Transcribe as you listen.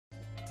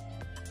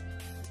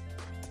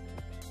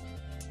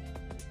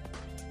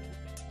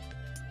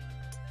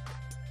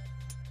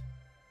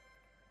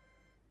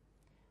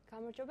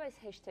გამარჯობა, ეს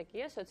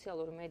ჰეშთეგია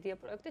სოციალური მედია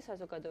პროექტი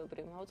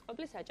საზოგადოებრივი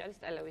მაუწყებლის აჭარის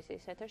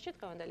ტელევიზიის ეთერში.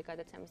 დღევანდელი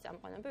გადაცემის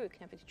წამყვანები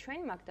ვიქნებით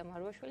ჩვენ, მაგდა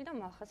მარვაშვილი და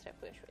მალხას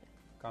რეფუიაშვილი.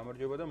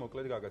 გამარჯობა და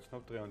მოკლედ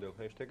გაგაცნობთ დღევანდელ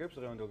ჰეშთეგებს.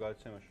 დღევანდელ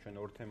გადაცემაში ჩვენ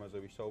ორ თემაზე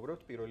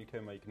ვისაუბრებთ. პირველი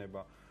თემა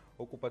იქნება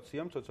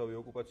ოკუპაცია, მცოცავი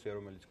ოკუპაცია,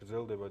 რომელიც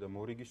გრძელდება და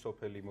მორიგი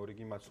სოფელი,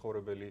 მორიგი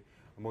მაცხოვრებელი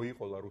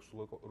მოიყოლა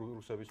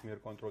რუსების მიერ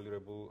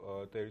კონტროლირებულ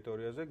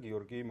ტერიტორიაზე.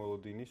 გიორგი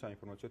მოლოდინი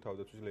საინფორმაციო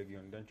თავდაცვის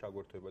ლეგიონიდან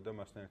ჩაგვერთვება და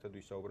მასთან ერთად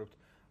ვისაუბრებთ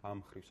ამ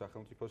ხრივ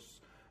სახელმწიფოს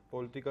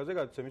პოლიტიკაზე.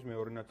 გადაცემის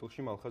მეორე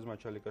ნაწილში მალხაზ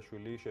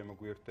მაჩალიკაშვილი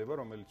შემოგვიერთდება,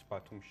 რომელიც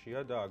ბათუმშია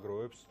და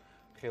აგროვებს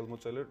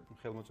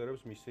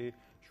ხელმოწერებს მისი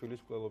შვილის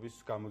მკვლელობის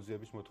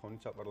გამოძიების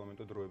მოთხოვნით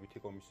საპარლამენტო დროებითი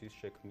კომისიის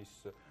შექმნის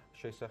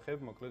შესახებ.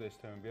 მოკლედ ეს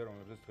თემებია,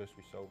 რომლებზეც დღეს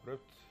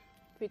ვისაუბრებთ.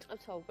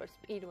 ვიწყებთ საუბარს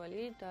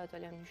პირველი და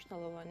ძალიან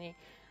მნიშვნელოვანი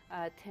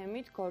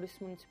თემით. გორის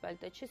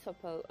მუნიციპალიტეტში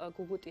სოფელ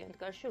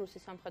გუგუტიანდგარში რუსი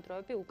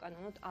სამხედროები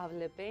უკანონოდ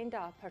ავლებენ და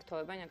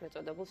აფართოვებენ ეგრეთ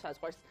წოდებულ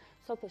საზღვარს.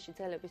 სოფელში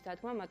ძალების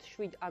დადგმა მათ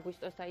 7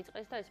 აგვისტოს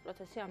დაიწყეს და ეს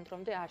პროცესი ამ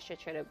დრომდე არ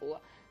შეჩერებულა.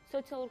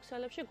 სოციალურ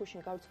ქსელებში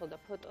გუშინ გავრცელდა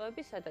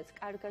ფოტოები, სადაც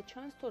კარგად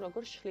ჩანს თუ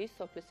როგორ შლის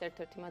სოფლის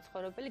ერთ-ერთი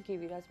მაცხოვრებელი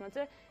გივი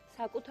რაზმაძე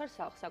საკუთარ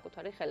სახლს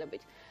საკუთარი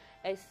ხელებით.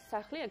 ეს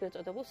სახლი ეგრეთ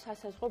წოდებულ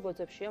სასაზღვრო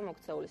ბოძებშია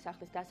მოქცეული.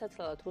 სახლის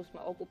დასაცლელად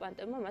რუსმა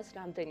ოკუპანტებმა მას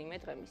რამდენიმე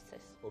დღე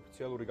მისცეს.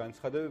 ოფიციალური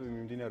განცხადებები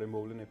მიმდინარე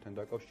მოვლენებთან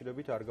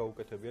დაკავშირებით არ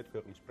გაუკეთებიათ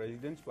ქვეყნის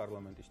პრეზიდენტს,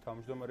 პარლამენტის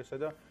თავმჯდომარესა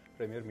და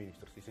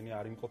პრემიერ-მინისტრს. ისინი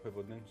არ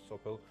იმყოფებოდნენ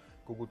სოფელ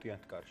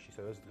გუგუტიანდგარში,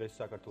 სადაც დღეს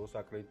საქართველოს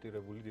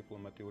აკრედიტირებული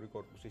დიპლომატიური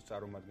კორპუსის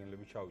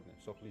წარმომადგენლები ჩავიდნენ.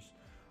 სოფლის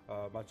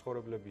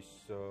მაცხოვრებლების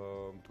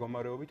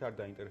მდგომარეობით არ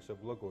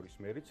დაინტერესებულა გორის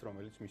მერიც,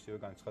 რომელიც მისივე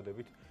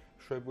განცხადებით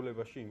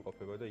შვებულებაში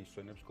იმყოფება და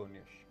ისვენებს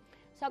გონიაში.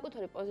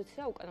 საკუთარი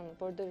პოზიცია უკანონო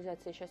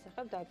ბორდერიზაციის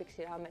შესახებ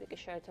დააფიქსირა ამერიკის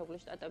შეერთებული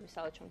შტატების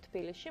საელჩომ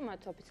თბილისში.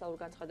 მათ ოფიციალურ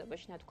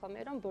განცხადებაში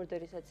ნათქვამია, რომ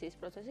ბორდერიზაციის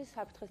პროცესი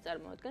საფრთხეს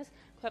წარმოადგენს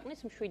ქვეყნის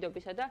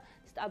მშვიდობისა და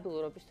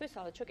სტაბილურობისთვის.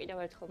 საელჩო კიდევ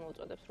ერთხელ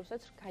მოუწოდებს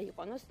რუსეთს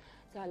გაიყვანოს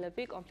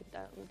ძალები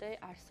კონფლიქტამდე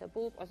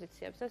არსებულ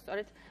პოზიციებზე.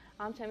 სწორედ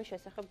ამ თემის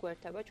შესახებ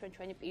გვერდება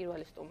ჩვენი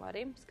პირველი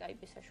სტუმარი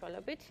სკაიპის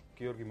საშუალებით.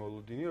 გიორგი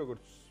მოლოდინი,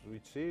 როგორც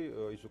ვიცი,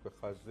 ის უკვე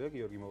ხაზზეა.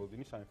 გიორგი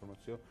მოლოდინი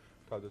საინფორმაციო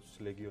თავდაცვის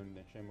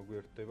ლეგიონიდან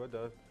შემოგვიერთდება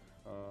და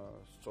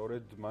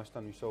სწორედ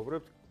მასთან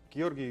ვისაუბრებთ.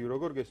 გიორგი,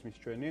 როგორ გესმის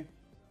ჩვენი?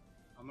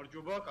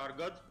 გამარჯობა,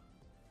 კარგად.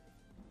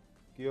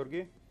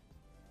 გიორგი?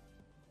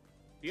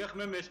 დიახ,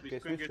 მე მესმის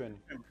ჩვენი.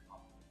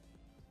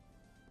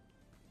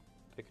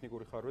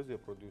 ტექნიკური ხარვეზია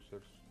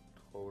პროდიუსერს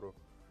თხოვ რომ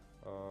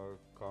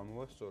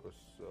გამოასწოროს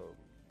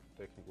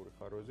ტექნიკური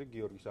ხარვეზი.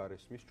 გიორგის არ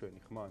ესმის ჩვენი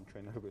ხმა, ან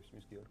ჩვენ არ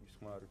გვესმის გიორგის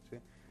ხმა, არ ვიცი.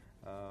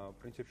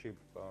 პრინციპში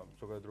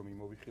ზოგადად რომ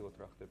იმოვიხილოთ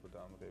რა ხდებოდა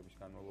ამ დღეების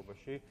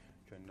განმავლობაში,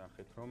 ჩვენ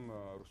ნახეთ რომ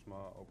რუსმა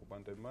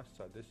ოკუპანტებმა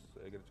სცადეს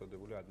ეგრეთ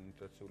წოდებული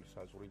ადმინისტრაციული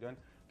საზღვრიდან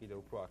კიდევ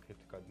უფრო აქეთ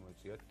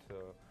გადმოეწიათ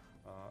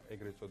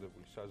ეგრეთ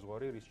წოდებული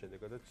საზღვარი, რის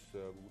შედეგადაც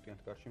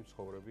გუგუტიანდგარში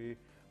მცხოვრები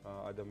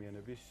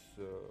ადამიანების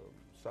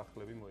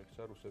სახლები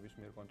მოექცა რუსების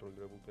მიერ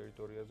კონტროლირებულ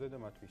ტერიტორიაზე და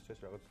მათ მისცეს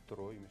რაღაც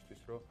დრო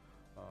იმისთვის, რომ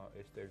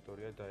ეს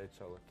ტერიტორია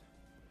დაეცალათ.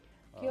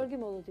 გიორგი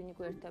მოლოდინი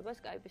გვერდება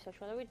სკაიპის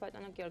საშუალებით.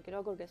 ბატონო გიორგი,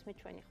 როგორ გესმით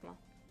ჩვენი ხმა?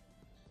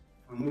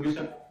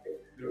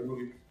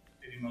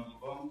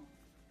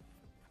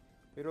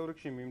 პირველ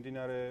რიგში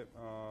მიმდინარე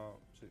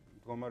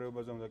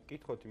მდგომარეობაზე უნდა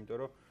გკითხოთ, იმიტომ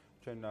რომ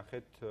ჩვენ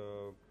ნახეთ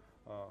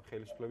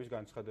ხელისუფლების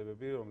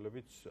განცხადებები,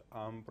 რომლებიც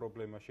ამ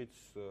პრობლემაშიც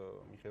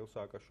მიხეილ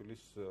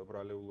სააკაშვილის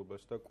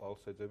ბრალეულობას და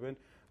კვალს ეძებენ.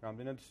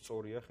 რამდენად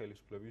სწორია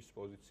ხელისუფლების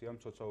პოზიცია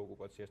მცოცავ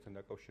ოკუპაციასთან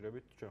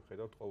დაკავშირებით, ჩვენ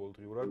ხედავთ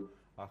ყოველდღიურად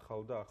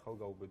ახალ და ახალ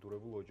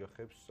გაუბედურებულ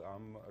ოჯახებს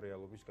ამ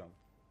რეალობის გამო.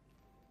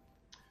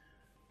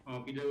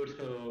 კიდევ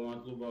ერთხელ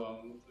მადლობა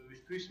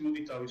მოწვევისთვის.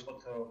 მოდით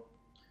დავიწყოთ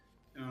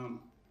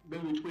მე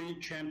ვიტყვი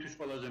ჩემთვის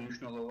ყველაზე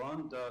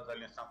მნიშვნელოვანი და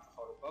ძალიან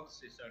სამწუხარო ფაქტს,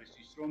 ეს არის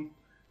ის, რომ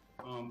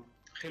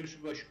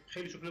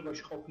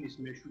ხელისუფლებაში ყოფნის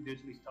მე-7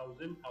 წლის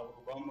თავზე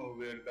მთავრობამ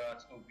ვერ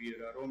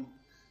გააცნობიერა, რომ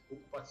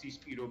ოკუპაციის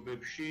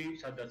პირობებში,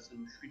 სადაც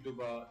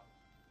მშვიდობა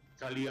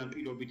ძალიან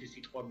პირობითი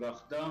სიტყვა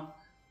გახდა,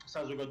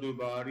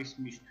 საზოგადოება არის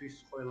მისთვის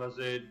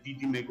ყველაზე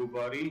დიდი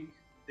მეგობარი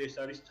და ეს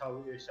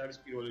არის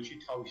პირველ რიგში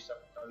თავისი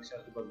საკუთარი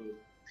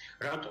საზოგადოება.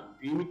 რატომ?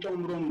 იმიტომ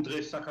რომ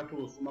დღეს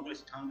საქართველოს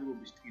უმაღლესი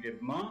თანამდებობის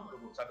პირებმა,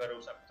 როგორც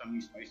საგარეო საქმეთა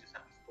მინისტრმა, ისე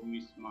სახელმწიფო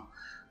მინისტრმა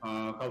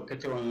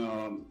ქეთევან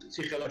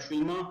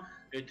ციხელაშვილმა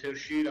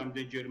ეთერში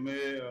რამდენჯერმე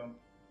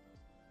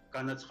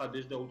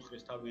განაცხადეს და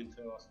უთხრეს თავიანთ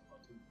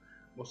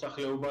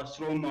მოსახლეობას,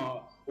 რომ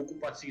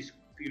ოკუპაციის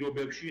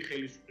პირობებში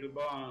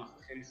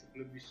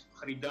ხელისუფლების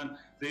მხრიდან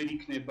ვერ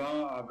იქნება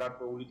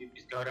გარკვეული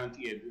ტიპის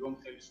გარანტიები,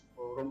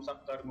 რომ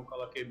საკუთარი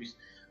მოქალაქეების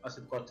ასე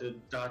ვთქვათ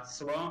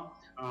დაცვა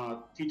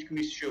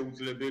თითქმის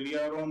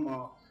შეუძლებელია,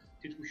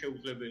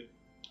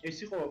 ეს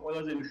იყო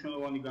ყველაზე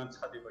მნიშვნელოვანი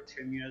განცხადება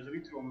ჩემი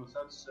აზრით,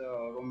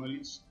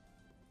 რომელიც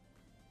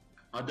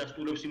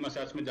ადასტურებს იმას,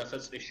 რაც მე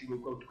დასაწყისში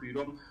ვთქვი,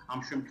 რომ ამ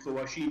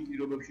შემთხვევაში იმ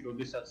პირობებში,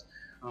 როდესაც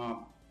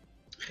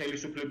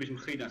ხელისუფლების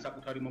მხრიდან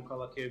საკუთარი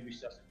მოქალაქეების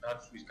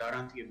დაცვის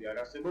გარანტიები არ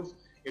არსებობს,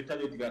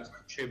 ერთადერთი რაც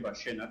რჩება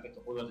შენ აკეთე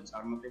ყველაზე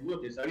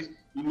წარმატებულად, ეს არის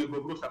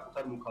იმეგობრო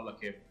საკუთარ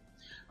მოქალაქეებს.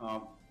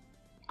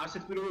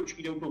 ასეთ პირობებში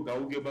კიდევ უფრო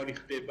გაუგებარი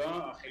ხდება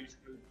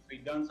ხელისუფლების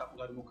მხრიდან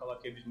საკუთარი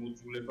მოქალაქეების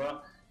მოძულება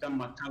და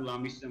მათთან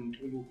ლამის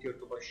მტკივარ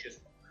ურთიერთობაში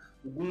შესვლა.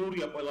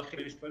 უგუნურია ყველა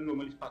ხელისუფლება,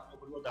 რომელიც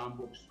ფაქტობრივად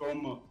ამბობს, რომ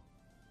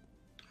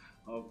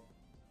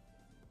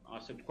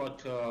ასე ვთქვათ,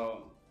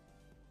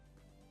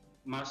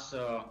 მას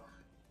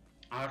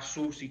არ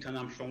სურს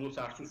ითანამშრომლოს,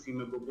 არ სურს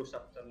იმეგობროს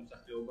საკუთარ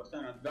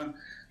მოსახლეობასთან, რადგან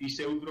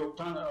ისევ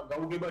დროთან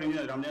გაუგებარი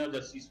მინდა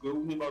რამდენადაც ის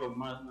გვეუბნება, რომ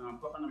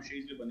ქვეყანამ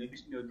შეიძლება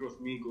ნებისმიერ დროს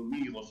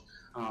მიიღოს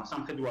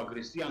სამხედრო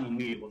აგრესია, ანუ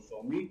მიიღოს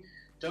ომი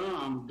და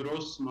ამ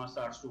დროს მას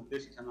არ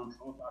სურდეს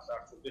ითანამშრომლოს, მას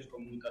არ სურდეს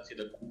კომუნიკაცია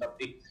და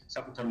კონტაქტი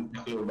საკუთარ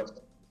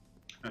მოსახლეობასთან.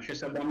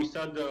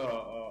 შესაბამისად,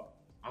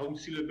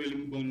 აუცილებელი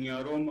მგონია,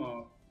 რომ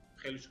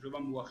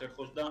ხელისუფლებამ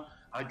უახერხოს და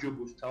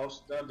აჯობოს თავს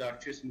და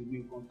დარჩეს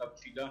მუდმივ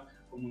კონტაქტში და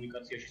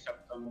კომუნიკაციაში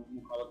საკუთარ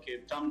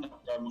მოქალაქეებთან,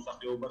 საკუთარ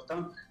მოსახლეობასთან.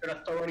 რაც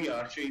თავარია,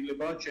 არ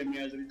შეიძლება ჩემი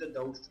აზრით და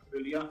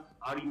დაუსრულებელია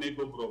არ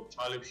იმეგობრო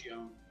წალებში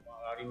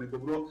არ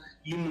იმეგობრო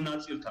იმ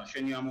ნაწილთან,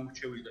 შენი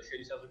ამომრჩევლის და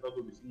შენი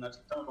საზოგადოების იმ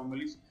ნაწილთან,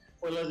 რომელიც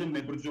ყველაზე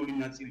მებრძოლი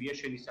ნაწილია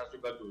შენი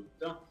საზოგადოების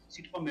და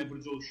სიტყვა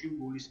მებრძოლში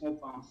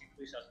გულისხმობ ამ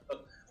სიტყვის ასეთ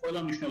ყველა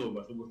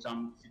მნიშვნელობას, როგორც ამ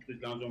სიტყვის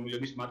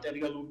განზომილების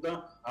მატერიალურ და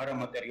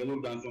არამატერიალურ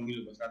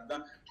განზომილებას, რადგან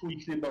თუ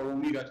იქნება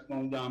ომი, რა თქმა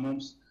უნდა, ამ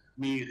ომს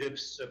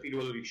მიიღებს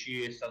პირველ რიგში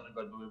ეს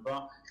საზოგადოება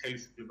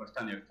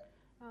ხელისუფლებასთან ერთად.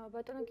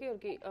 ბატონო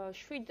გიორგი,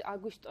 7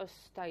 აგვისტოს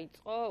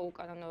დაიწყო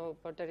უკანონო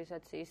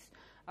ბორდერიზაციის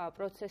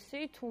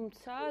პროცესი,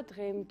 თუმცა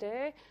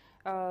დღემდე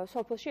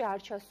სოფელში არ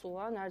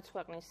ჩასულან არც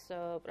ქვეყნის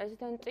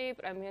პრეზიდენტი,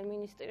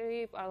 პრემიერ-მინისტრი,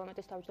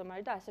 პარლამენტის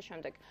თავმჯდომარე და ასე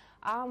შემდეგ.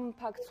 ამ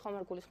ფაქტს ხომ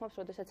არ გულისხმობს,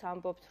 როდესაც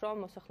ამბობთ,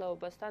 რომ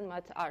მოსახლეობასთან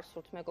მათ არ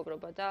სურთ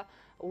მეგობრობა და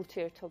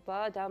ურთიერთობა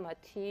და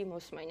მათი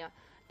მოსმენა.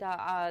 და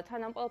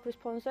თან ამ ყველაფრის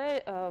ფონზე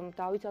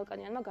დავით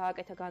ზალკანიანმა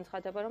გააკეთა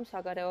განცხადება, რომ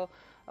საგარეო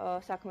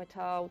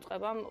საქმეთა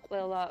უწყებამ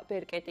ყველა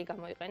ბერკეტი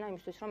გამოიყენა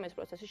იმისთვის, რომ ეს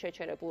პროცესი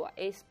შეჩერებულა.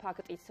 ეს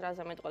ფაქტიც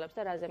რაზე მეტყველებს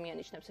და რაზე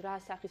მიანიშნებს, რა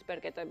სახის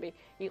ბერკეტები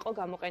იყო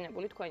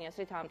გამოყენებული თქვენი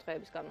აზრით ამ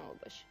დღეების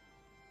განმავლობაში?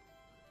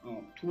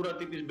 თუ რა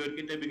ტიპის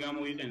ბერკეტები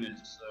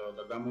გამოიყენეს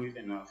და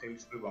გამოიყენა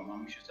ხელისუფლებამ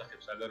ამის შესახებ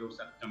საგარეო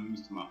საქმეთა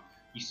მინისტრმა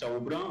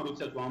ისაუბრა,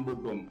 როდესაც ვამბობ,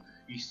 რომ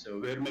ის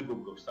ვერ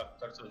მეგობრობს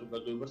საკუთარ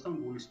საზოგადოებასთან,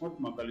 გულისხმობ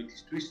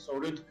მაგალითისთვის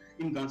სწორედ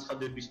იმ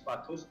განცხადების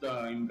პათოს და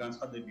იმ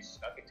განცხადების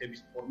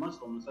გაკეთების ფორმას,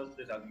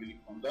 რომელსაც ეს ადგილი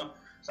ჰქონდა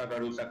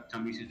საგარეო საქმეთა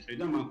მინისტრის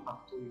მხრიდან, მან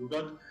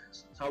ფაქტობრივად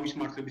თავის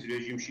მართლების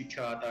რეჟიმში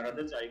ჩაატარა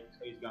და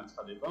წაიკითხა ის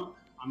განცხადება,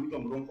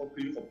 ამიტომ რომ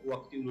ყოფილიყო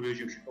პროაქტიულ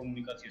რეჟიმში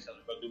კომუნიკაცია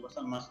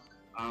საზოგადოებასთან, მას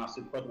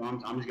ასე ვთქვათ,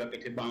 ამის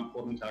გაკეთება ამ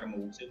ფორმით არ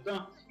მოუწევდა,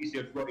 ის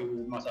ერთგვარი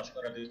მას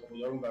აშკარად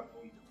ეწყობდა, რომ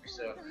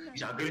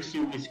ის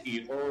აგრესიულიც კი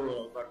იყო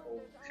გარკვეულ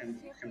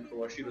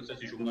შემთხვევაში,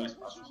 როდესაც ის ჟურნალისტს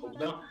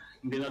პასუხობდა,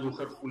 იმდენად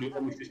უხერხული იყო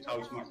მისთვის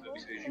თავის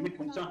მართლების რეჟიმი,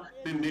 თუმცა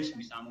მე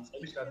მესმის ამ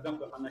უწყების, რადგან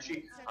ქვეყანაში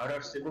არ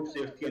არსებობს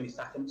ერთიანი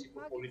სახელმწიფო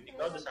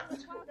პოლიტიკა და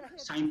სახელმწიფო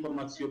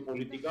საინფორმაციო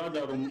პოლიტიკა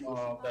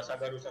და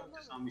საგარეო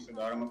საქმეთა სამინისტრო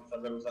და არამარტო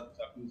საგარეო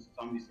საქმეთა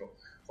სამინისტრო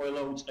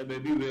ყველა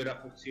უწყებები ვერ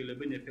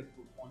ახორციელებენ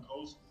ეფექტურ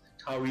კონტროლს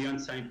თავიანთ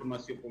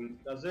საინფორმაციო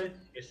პოლიტიკაზე,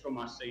 ეს რომ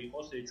ასე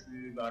იყოს, ეჭვი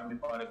არ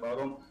მეპარება,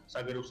 რომ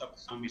საგარეო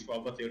საქმეთა სამინისტრო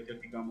ალბათ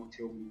ერთ-ერთი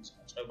გამორჩეული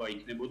უწყება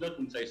იქნებოდა,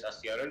 თუმცა ეს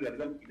ასე არ არის,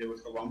 რადგან კიდევ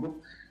ერთხელ ვამბობ,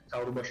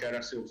 მთავრობაში არ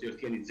არსებობს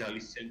ერთიანი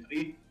ძალის ცენტრი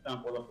და ამ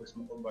ყველაფერს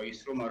მოყვება ის,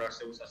 რომ არ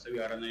არსებობს ასევე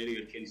არანაირი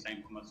ერთიანი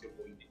საინფორმაციო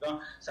პოლიტიკა,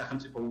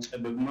 სახელმწიფო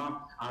უწყებებმა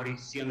არ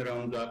იციან რა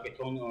უნდა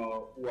აკეთონ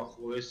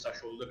უახლოეს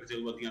საშუალო და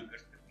გრძელვადიან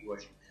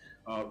პერსპექტივაში.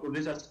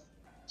 როდესაც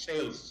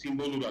წელს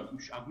სიმბოლურად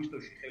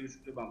აგვისტოში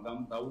ხელისუფლებამ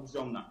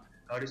გაუგზავნა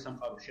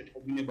გარესამყაროს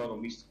შეტყობინება,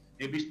 რომ ის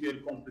ნებისმიერ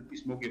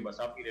კონფლიქტის მოგებას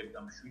აპირებდა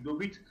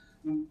მშვიდობით,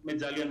 მე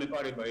ძალიან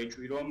მეპარება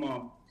ეჭვი, რომ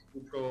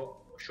უფრო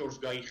შორს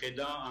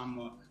გაიხედა ამ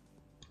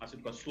ასე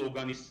ვთქვათ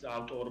სლოგანის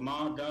ავტორმა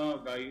და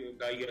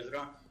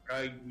გაიაზრა რა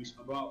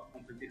იგულისხმება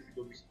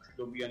კონფლიქტის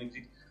მშვიდობიანი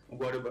გზით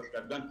მოგვარებაში,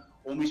 რადგან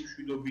ომის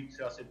მშვიდობით,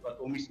 ასე ვთქვათ,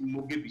 ომის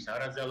მოგების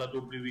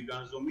არაძალადობრივი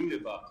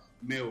განზომილება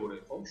მეორე,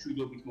 ხო,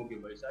 მშვიდობით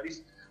მოგება ეს არის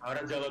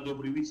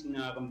არაძალადობრივი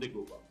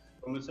წინააღმდეგობა.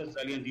 რომელსაც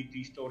ძალიან დიდი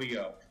ისტორია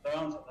აქვს და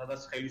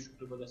სადაც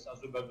ხელისუფლება და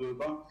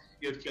საზოგადოება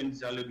ერთიანი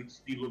ძალებით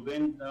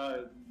ცდილობენ და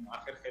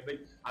ახერხებენ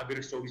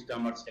აგრესორის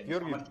დამარცხებას.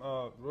 გიორგი,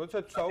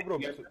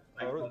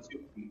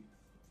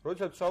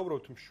 როდესაც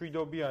საუბრობთ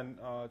მშვიდობიან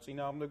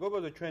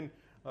წინააღმდეგობაზე, ჩვენ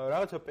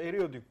რაღაცა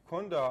პერიოდი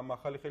გქონდა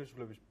ახალი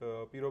ხელისუფლების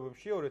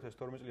პირობებში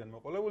 2012 წლიდან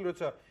მოყოლებული,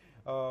 როცა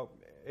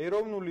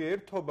ეროვნული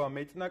ერთობა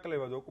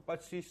მეტნაკლებად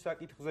ოკუპაციის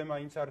საკითხზე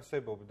მაინც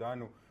არსებობდა,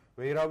 ანუ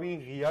ვერავინ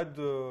ღიად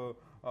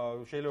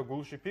შეიძლება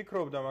გულში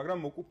ფიქრობდა, მაგრამ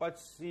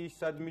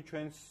ოკუპაციისადმი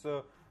ჩვენს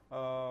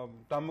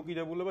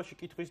დამოკიდებულებაში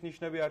კითხვის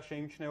ნიშნები არ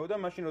შეიმჩნეოდა,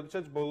 მაშინ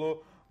როდესაც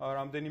ბოლო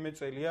რამდენიმე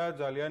წელია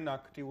ძალიან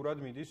აქტიურად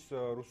მიდის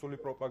რუსული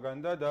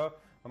პროპაგანდა და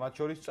მათ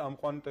შორის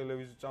წამყვან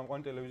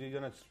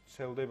ტელევიზიიდანაც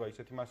ვრცელდება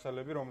ისეთი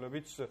მასალები,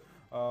 რომლებიც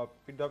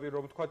პირდაპირ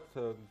რომ ვთქვათ,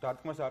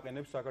 დარტყმას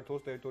აყენებს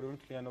საქართველოს ტერიტორიული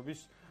მთლიანობის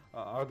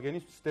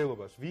აღდგენის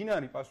მცდელობას. ვინ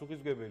არის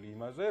პასუხისმგებელი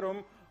იმაზე,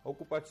 რომ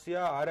ოკუპაცია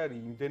არ არის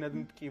იმდენად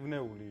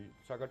მტკივნეული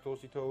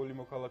საქართველოს თითოეული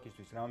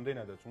მოქალაქისთვის,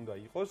 რამდენადაც უნდა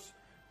იყოს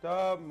და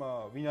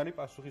ვინ არის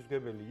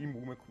პასუხისმგებელი იმ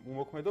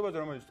უმოქმედობაზე,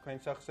 რომელიც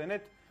თქვენს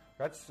ახსენეთ,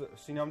 რაც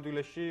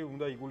სინამდვილეში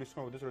უნდა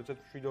იგულისხმებოდეს, როდესაც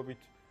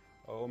მშვიდობით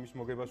ომის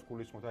მოგებას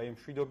გულისხმობთ, აი ამ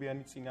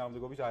მშვიდობიანი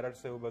წინააღმდეგობის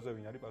არარსეობაზე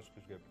ვინ არის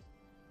პასუხისმგებელი?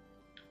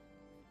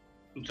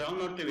 ძალიან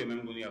მარტივია მე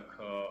მგონი აქ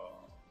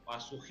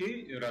პასუხი,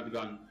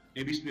 რადგან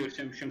ნებისმიერ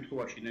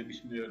შემთხვევაში,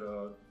 ნებისმიერ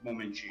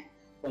მომენტში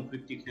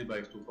კონფლიქტი იქნება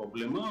ერთ თუ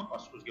პრობლემა,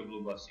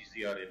 პასუხისმგებლობას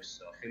იზიარებს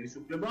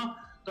ხელისუფლება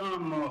და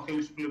ამ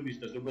ხელისუფლების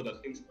და ზოგადად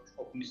ხელისუფლების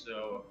ყოფნის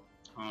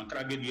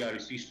ტრაგედია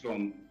არის ის, რომ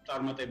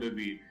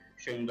წარმატებები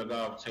შენ უნდა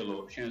გაავრცელო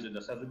შენზე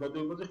და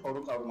საზოგადოებაზე, ხოლო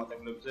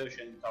წარუმატებლობაზე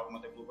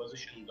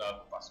შენ უნდა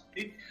ააგო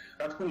პასუხი.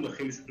 რა თქმა უნდა,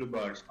 ხელისუფლება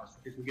არის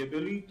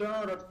პასუხისმგებელი და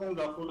რა თქმა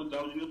უნდა, ახლა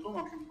დავზინოთ, რომ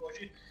ამ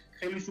შემთხვევაში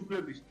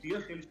ხელისუფლების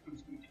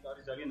კრიტიკა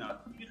არის ძალიან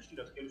ადვილი,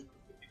 ხშირად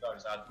ხელისუფლების კრიტიკა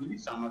არის ადვილი,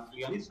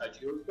 სამართლიანი,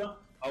 საჭიროა და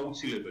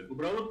აუცილებელი.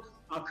 უბრალოდ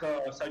აქ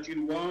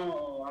საჭიროა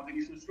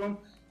აღინიშნოს, რომ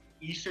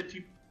ისეთი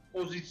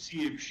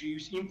პოზიციებში,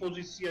 იმ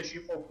პოზიციაში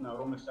ყოფნა,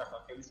 რომელსაც ახლა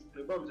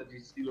ხელისუფლება, ვისაც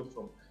ცდილობს,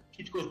 რომ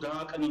თითქოს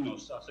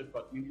დააკნინოს, ასე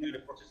ვთქვათ, მიმდინარე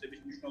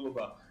პროცესების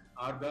მნიშვნელობა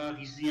არ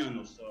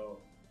გააღიზიანოს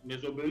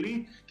მეზობელი,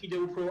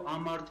 კიდევ უფრო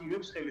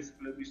ამარტივებს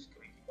ხელისუფლების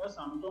კრიტიკას,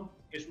 ამიტომ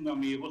ეს უნდა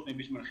მიიღოს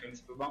ნებისმიერ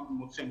ხელისუფლებამ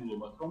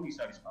მოცემულობად, რომ ის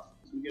არის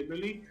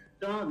პასუხისმგებელი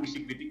და მისი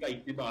კრიტიკა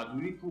იქნება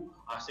ადვილი თუ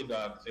ასე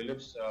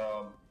გააგრძელებს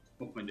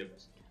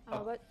მოქმედებას.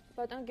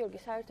 ბატონ გიორგი,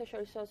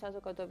 საერთაშორისო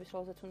საზოგადოების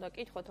როლზეც უნდა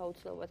კითხოთ,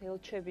 აუცილებლად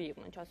ელჩები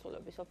იყვნენ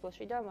ჩასულები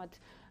სოფელში და მათ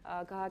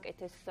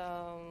გააკეთეს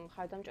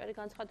ხარდამჭერი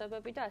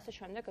განცხადებები და ასე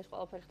შემდეგ ეს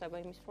ყველაფერი ხდება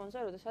იმის ფონზე,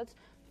 როდესაც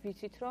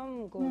ვიცით, რომ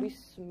გორის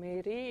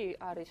მერი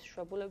არის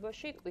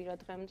შვებულებაში, კვირა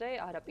დღემდე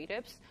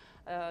არაპირებს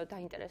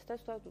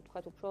დაინტერესდეს და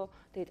ვთქვათ უფრო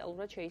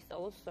დეტალურად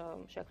შეისწავლოს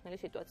შექმნილი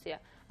სიტუაცია.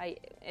 აი,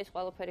 ეს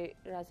ყველაფერი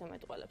რაზე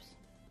მეტყველებს?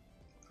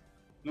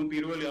 ნუ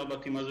პირველი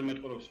ალბათ იმაზე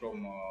მეტყველებს, რომ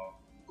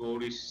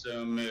გორის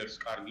მერს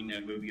კარგი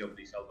ნერვები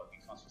აქვს ის ალბათ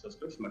იქნას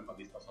სიცოცხლეს, მართლა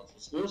ის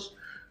სიცოცხლეს,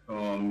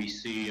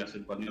 მისი ასე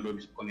ვთქვათ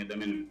ნერვების მქონე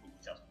ადამიანები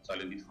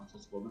ძალიან დიდ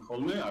ხანსაცმლობენ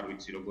ხოლმე, არ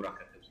ვიცი როგორ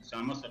ახერხებს ის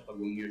ამას, ახლა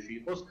გონიაში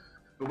იყოს.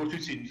 როგორც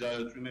ვიცი,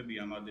 ძალაწვიმები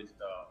ამადეთ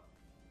და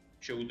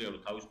შეუძლია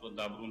რომ თავისუფლად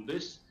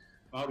დაბრუნდეს.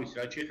 არ ვიცი,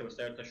 რაც შეეხება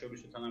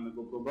საერთაშორისო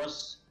თანამეგობრობას,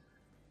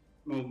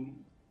 ნუ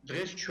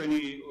დღეს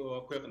ჩვენი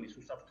ქვეყნის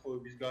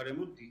უსაფრთხოების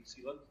გარემო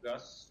დიდწილად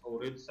დგას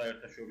სწორედ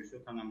საერთაშორისო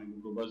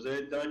თანამეგობრობაზე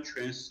და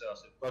ჩვენს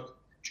ასე ვთქვათ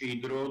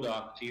ჭიდრო და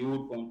აქტიურ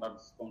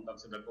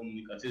კონტაქტსა და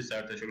კომუნიკაციას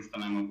საერთაშორისო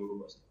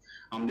თანამეგობრობასთან.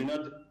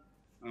 ამდენად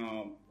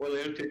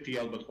ერთ-ერთი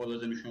ალბათ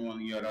ყველაზე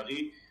მნიშვნელოვანი იარაღი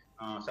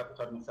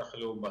საკუთარ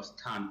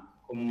მოსახლეობასთან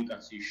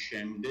კომუნიკაციის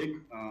შემდეგ,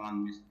 ან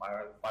მის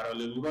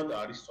პარალელურად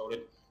არის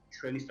სწორედ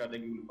ჩვენი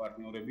სტრატეგიული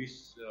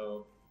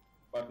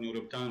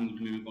პარტნიორებთან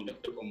მუდმივი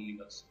კონტაქტი და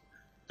კომუნიკაცია.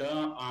 და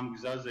ამ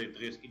გზაზე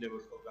დღეს კიდევ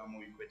ერთხელ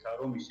გამოიკვეთა,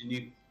 რომ ისინი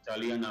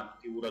ძალიან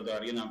აქტიურად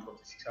არიან ამ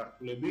პროცესში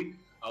ჩართულები.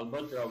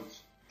 ალბათ, რა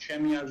ვიცი,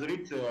 ჩემი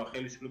აზრით,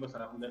 ხელისუფლებას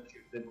არ უნდა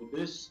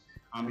სჭირდებოდეს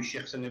ამის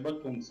შეხსენება,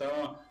 თუმცა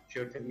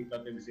შეერთებული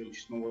შტატების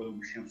ელჩის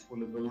მოვალეობის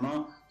შემსრულებელმა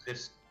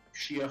დღეს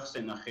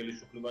შეახსენა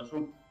ხელისუფლებას,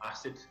 რომ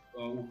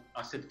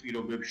ასეთ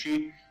პირობებში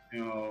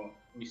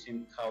მისი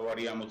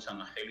მთავარი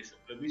ამოცანა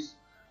ხელისუფლების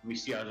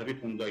მისი აზრით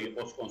უნდა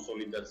იყოს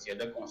კონსოლიდაცია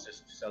და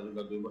კონსენსუსი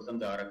საზოგადოებასთან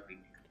და არა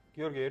კრიტიკა.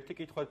 გიორგი, ერთი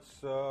კითხვაც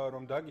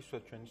რომ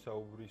დაგისვათ ჩვენი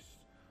საუბრის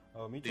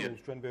მიტოვს,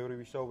 ჩვენ ბევრი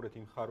ვისაუბრეთ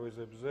იმ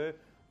ხარვეზებზე,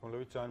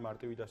 რომლებიც ძალიან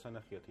მარტივი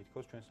დასანახია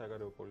თითქოს ჩვენ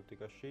საგარეო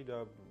პოლიტიკაში და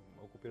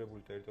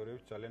ოკუპირებული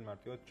ტერიტორიების ძალიან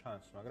მარტივად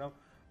ჩანს, მაგრამ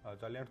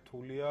ძალიან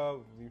რთულია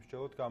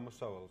ვიმსჯელოთ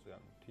გამოსავალზე.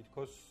 ანუ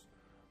თითქოს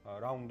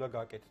რა უნდა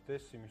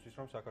გაკეთდეს იმისთვის,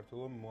 რომ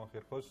საქართველოს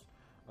მოახერხოს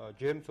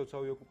ჯერ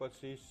მცოცავი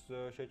ოკუპაციის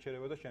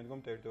შეჩერება და შემდგომ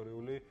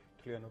ტერიტორიული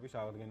თლიანობის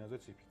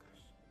აღდგენაზეც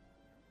იფიქროს.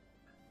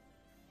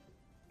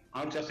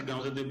 არც ასე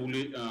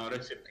გამზადებული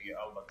რეცეპტია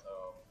ალბათ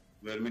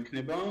ვერ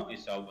მექნება,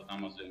 ეს ალბათ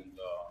ამაზე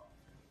უნდა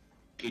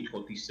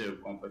კითხოთ ისევ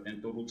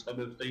კომპეტენტურ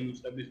უწყებებს და იმ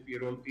უწყების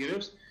პირველ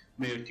პირებს.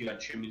 მე ერთი რაც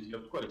შემიძლია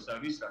ვთქვა, ეს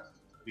არის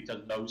რითაც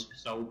დავიწყე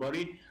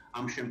საუბარი,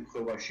 ამ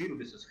შემთხვევაში,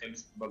 როდესაც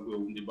ხელისუფლება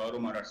გვეუბნება,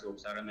 რომ არ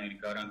არსებობს არანაირი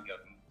გარანტია,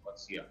 რომ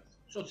ოკუპაცია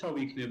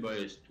სოციალური იქნება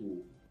ეს თუ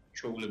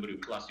ჩვეულებრივი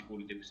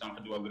კლასიკური ტიპის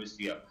სამხედრო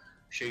აგრესია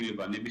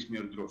შეიძლება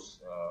ნებისმიერ დროს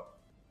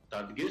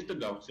დადგეს და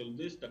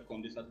გავრცელდეს და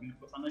კონდეს ადგილი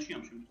ქვეყანაში,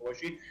 ამ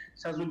შემთხვევაში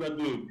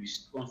საზოგადოების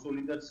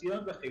კონსოლიდაცია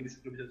და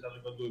ხელისუფლების და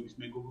საზოგადოების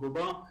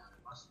მეგობრობა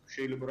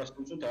შეიძლება რას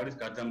ვუწოდოთ არის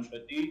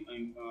გადამწყვეტი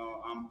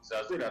ამ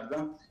გზაზე,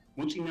 რადგან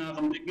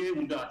მოწინააღმდეგე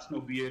უნდა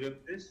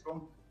აცნობიერებდეს, რომ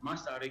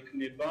მას არ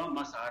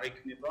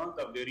ექნება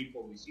და ვერ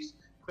იპოვის ის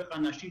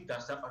ქვეყანაში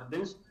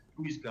დასაყრდენს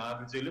თუ ის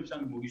გააგრძელებს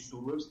ან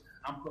მოისურვებს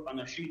ამ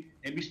ქვეყანაში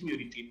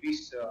ნებისმიერი ტიპის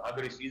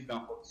აგრესიის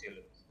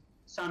განხორციელებას.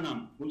 სანამ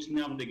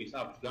მოწინააღმდეგეს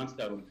აქვს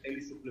განცდა, რომ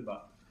ხელისუფლება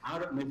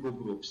არ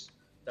მეგობრობს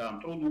და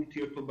მტრულ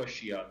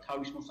ურთიერთობაშია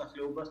თავის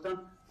მოსახლეობასთან,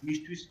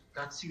 მისთვის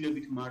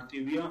გაცილებით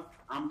მარტივია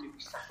ამ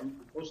ტიპის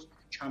სახელმწიფოს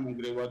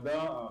ჩამონგრევა და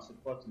ასე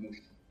ვთქვათ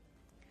მოშლა.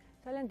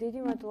 ძალიან დიდი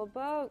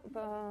მადლობა.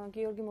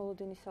 გიორგი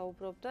მოლოდინი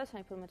საუბრობდა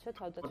საინფორმაციო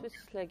თავდაცვის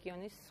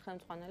ლეგიონის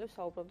ხელმძღვანელებს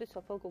საუბრობდით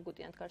სოფელ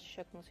გუგუტიანთკარში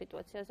შექმნილ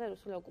სიტუაციაზე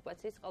რუსული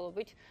ოკუპაციის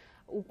წყალობით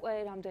უკვე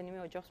რამდენიმე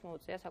ოჯახს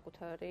მოუწია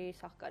საკუთარი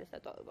სახკარის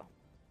დატოვება.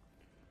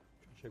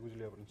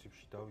 შეგვიძლია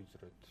პრინციპში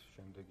დავიძრეთ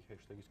შემდეგი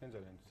ჰეშთეგისგან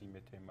ძალიან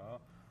ძიმე თემაა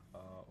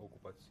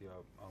ოკუპაცია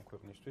ამ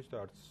ქვეყნისთვის და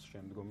არც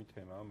შემდგომი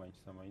თემაა მაინც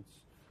და მაინც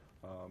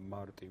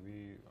მარტივი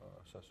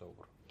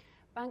სასაუბრო.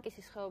 ბანკის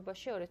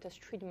ხეობაში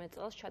 2017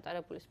 წელს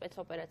ჩატარებული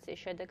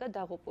სპეცოპერაციის შედეგად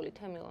დაღუპული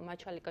თემილო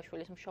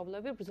მაჩალიკაშვილის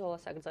მშობლები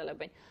ბრძოლას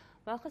აგრძელებენ.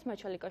 მალხაზ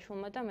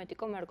მაჩალიკაშვილმა და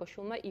მეტიკო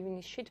მარგოშვილმა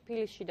ივნისში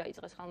თბილისში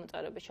დაიწყეს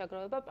ხელმოწერების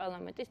შეგროვება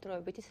პარლამენტის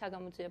დროებითი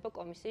საგამოძიებო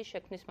კომისიის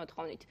შექმნის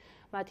მოთხოვნით.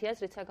 მათი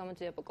აზრით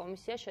საგამოძიებო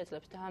კომისია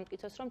შეძლებს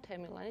დაამტკიცოს, რომ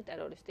თემილანი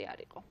ტერორისტი არ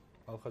იყო.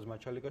 მალხაზ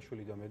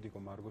მაჩალიკაშვილი და მეტიკო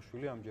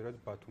მარგოშვილი ამჯერად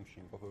ბათუმში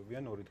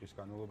იმყოფებიან. 2 დღის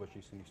განმავლობაში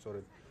ისინი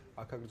სწორედ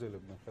აქ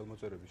აგრძელებდნენ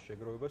ხელმოწერების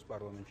შეგროვებას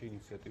პარლამენტში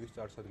ინიციატივის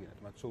წარსადგენად.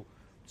 მათ სულ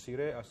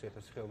მცირე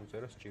 100,000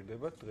 ხელმოწერა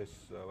სჭირდებათ. დღეს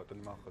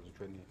ბატონი მალხაზი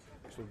ჩვენი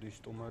სტუდიის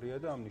სტუმარია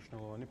და ამ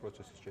მნიშვნელოვანი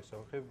პროცესის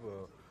შესახებ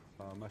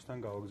მასთან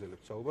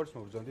გავაგზავნებთ საუბარს.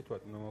 მოგზავნით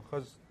ბატონო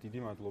მალხაზ, დიდი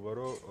მადლობა,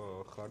 რომ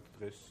ხართ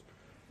დღეს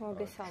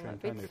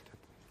ჩვენთან ერთად.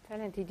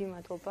 ძალიან დიდი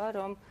მადლობა,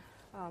 რომ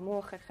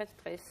მოახერხეთ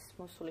დღეს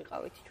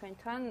მოსულიყავით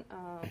ჩვენთან.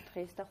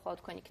 დღეს და ხვალ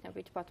თქვენ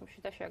იქნებით ბათუმში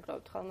და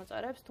შეაგროვებთ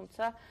ხელმოწერებს,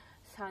 თუმცა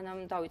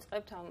სანამ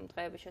დავიწყებთ ამ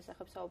დღეების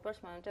შესახებ საუბარს,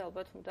 მანამდე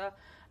ალბათ უნდა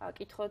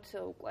კითხოთ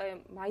უკვე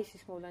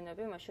მაისის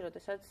მოვლენები, მაშინ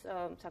როდესაც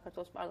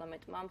საქართველოს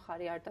პარლამენტმა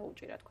მხარი არ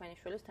დაუჭირა თქვენი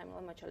შვილის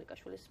თემილო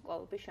მაჩალიკაშვილის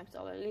მკვლელობის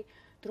შემსწავლელი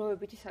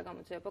დროებითი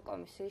საგამოძიებო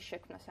კომისიის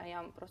შექმნას. აი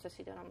ამ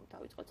პროცესიდან რომ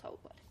დავიწყოთ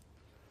საუბარი.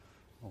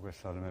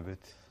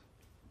 მოგესალმებით,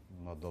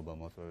 მადლობა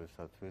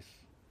მოწვევისათვის.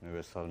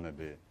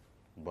 მივესალმები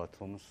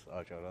ბათუმს,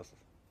 აჭარას,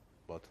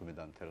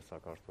 ბათუმიდან მთელ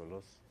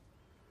საქართველოს.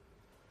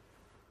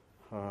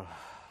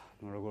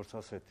 როგორც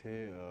ასეთი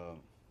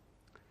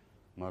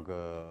მაგ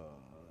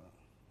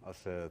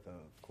ასე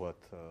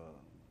თქვათ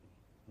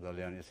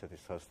ძალიან ისეთი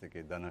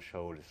სასტიკი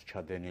დანაშაულის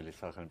ჩადენილი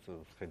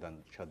სახელმწიფოს მხრიდან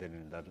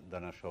ჩადენილი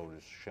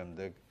დანაშაულის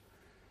შემდეგ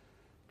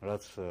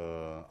რაც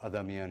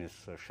ადამიანის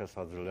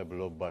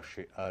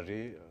შესაძლებლობაში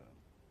არის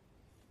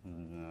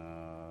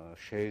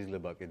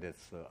შეიძლება კიდეც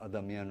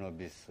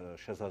ადამიანობის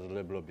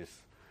შესაძლებლობის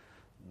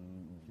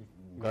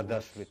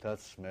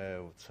გადასვლითაც მე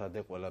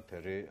ვცადე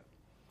ყველაფერი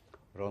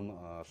რომ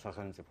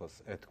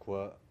სახელმწიფოს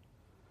ეთქვა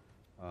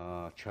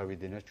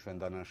ჩავიდინეს ჩვენ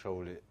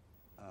დანაშაული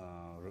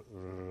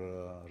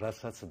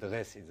რასაც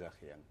დღეს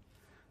იძახიან.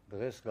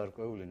 დღეს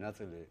გარკვეული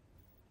ნაწილი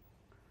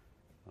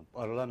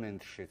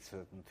პარლამენტშიც,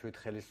 თვით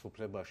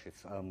ხელისუფლებაშიც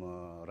ამ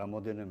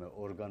რამოდენიმე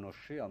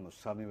ორგანოში, ამ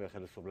სამივე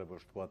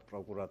ხელისუფლებაში, თქვათ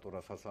პროკურატურა,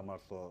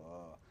 სასამართლო,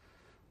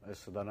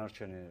 ეს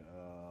დანარჩენი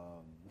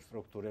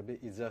სტრუქტურები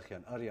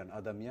იძახიან, არიან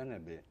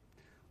ადამიანები,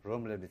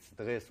 რომლებიც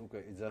დღეს უკვე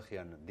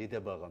იძახიან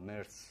დიდება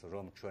ღმერთს,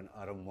 რომ ჩვენ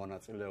არ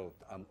მონაწილეობთ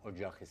ამ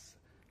ოჯახის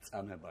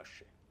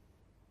წამებაში.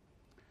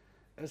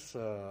 ეს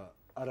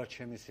არა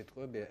ჩემი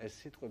სიტყვებია, ეს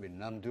სიტყვები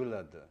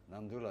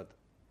ნამდვილად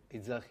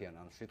იძახიან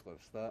ამ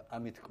სიტყვებს და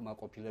ამით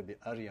კმაყოფილები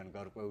არიან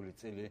გარკვეული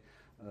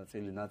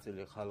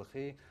ნაწილი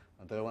ხალხი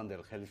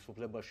დღევანდელ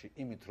ხელისუფლებაში,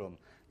 იმით რომ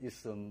ის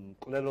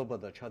მკვლელობა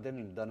და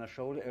ჩადენილი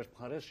დანაშაული ერთ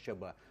მხარეს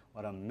რჩება,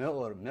 მაგრამ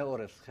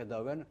მეორეს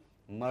ხედავენ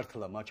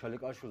მართლა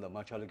მაჩალიკაშვილი და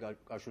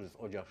მაჩალიკაშვილის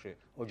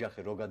ოჯახი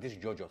რო გადის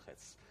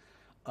ჯოჯოხეთს.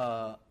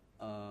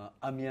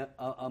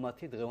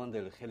 ამათი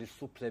დღევანდელი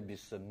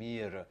ხელისუფლების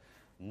მიერ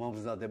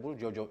მომზადებულ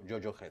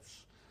ჯოჯოხეთს.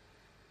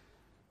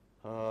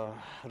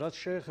 რაც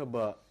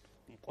შეეხება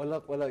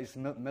ყველა ის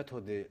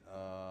მეთოდი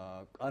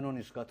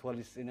კანონის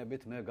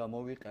გათვალისწინებით მე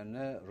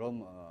გამოვიყენე, რომ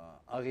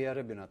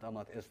აღიარებინათ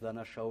ამათ ეს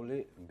დანაშაული,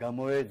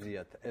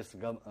 გამოეძიათ ეს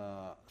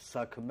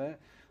საქმე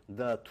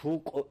და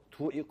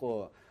თუ იყო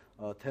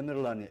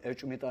თემერლანი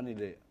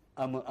ეჭმიტანილი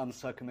ამ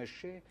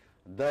საქმეში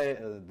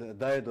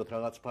დაედოთ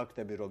რაღაც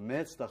ფაქტები, რომ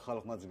მეც და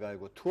ხალხმაც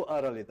გაეგო, თუ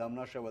არ არის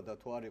დამნაშავა და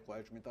თუ არ იყო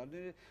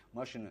ეჭმიტანილი,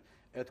 მაშინ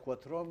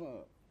ეთქვათ, რომ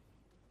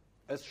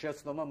ეს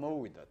შეცდომა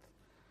მოუვიდათ.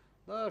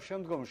 და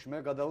შემდგომში მე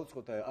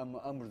გადავუწყვეტე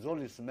ამ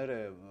ბრძოლის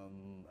მერე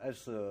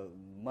ეს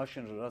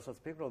მაშინ რასაც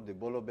ფიქრობდი,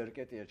 ბოლო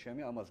ბერკეტია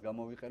ჩემი, ამას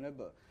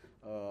გამოვიყენებ,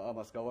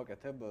 ამას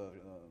გავაკეთებ,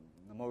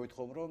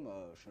 მოვითხოვ, რომ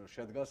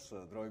შედგას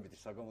დროებითი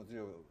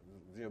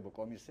საგამოძიებო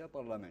კომისია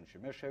პარლამენტში.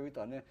 მე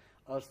შევიტანე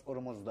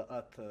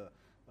 150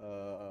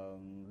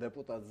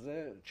 დეპუტატზე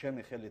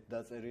ჩემი ხელით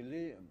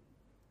დაწერილი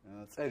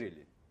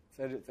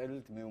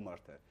წერილით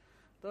მივმართე.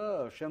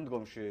 და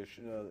შემდგომში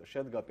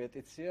შედგა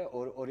პეტიცია,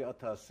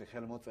 2000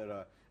 ხელმოწერა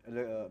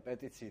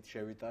პეტიციით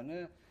შევიტანე,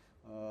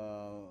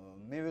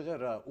 მივიღე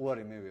რა,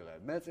 უარი მივიღე.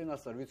 მე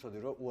წინასწარ ვიცოდი,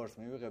 რომ უარს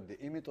მივიღებდი,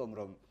 იმიტომ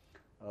რომ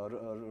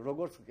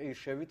როგორც კი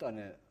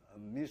შევიტანე,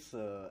 მის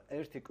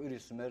ერთი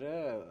კვირის მერე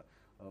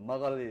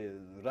მაღალი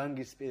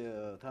რანგის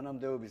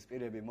თანამდებობის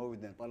პირები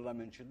მოვიდნენ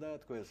პარლამენტში და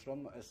თქვეს, რომ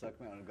ეს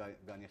საქმე არ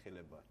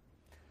განიხილება.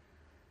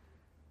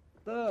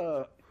 და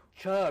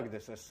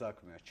ჩააგდეს ეს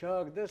საქმე,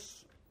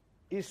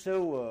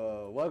 ისევ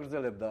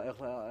ვაგრძელებ და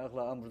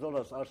ეხლა ამ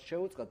ბრძოლას არც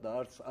შევუწყეთ და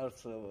არც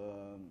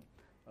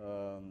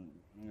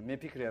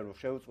მიფიქრია რომ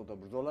შევუწყო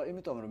ბრძოლა,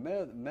 იმიტომ რომ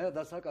მე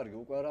დასაკარგი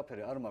უკვე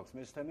არაფერი არ მაქვს,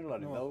 მე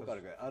თემილანი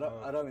დაუკარგე,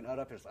 არავინ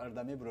არაფერს არ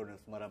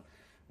დამიბრუნებს, მაგრამ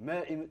მე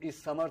ის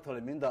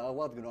სამართალი მინდა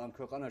ავადგინო ამ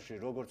ქვეყანაში,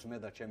 როგორც მე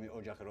და ჩემი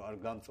ოჯახი, რომ არ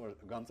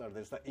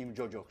გამწარდეს და იმ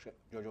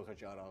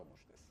ჯოჯოხეთში არ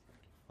აღმოჩნდეს.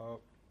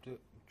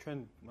 ჩვენ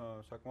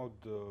საკმაოდ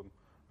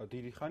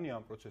დიდი ხანი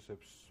ამ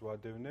პროცესებს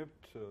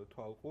ვადევნებთ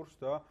თვალყურს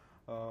და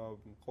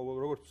ყოველ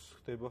როგორც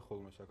ხდება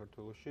ხოლმე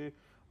საქართველოში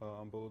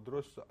ამ ბოლო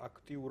დროს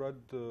აქტიურად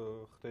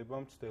ხდება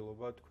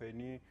მცდელობა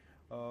თქვენი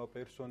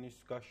პერსონის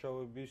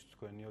გაშავების,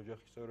 თქვენი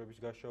ოჯახის წევრების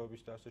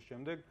გაშავების და ასე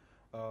შემდეგ,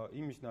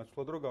 იმის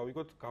ნაცვლად რომ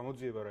გავიგოთ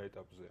გამოძიება რა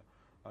ეტაპზეა.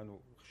 ანუ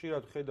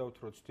ხშირად ხედავთ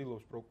რომ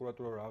ცდილობს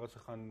პროკურატურა რაღაცა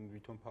ხან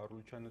ვითომ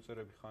ფარული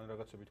ჩანაწერები, ხან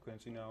რაღაცები თქვენ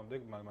წინააღმდეგ,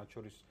 მათ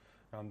შორის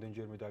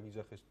რამდენჯერმე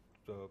დაგიძახეს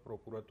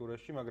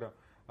პროკურატურაში, მაგრამ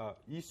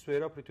ის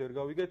ვერაფრით ვერ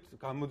გავიგეთ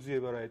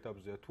გამოძიება რა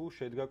ეტაპზეა, თუ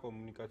შედგა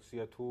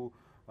კომუნიკაცია, თუ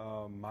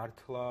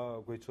მართლა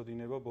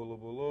გვეცოდინება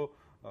ბოლო-ბოლო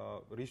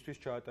რისთვის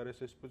ჩაატარეს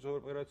ეს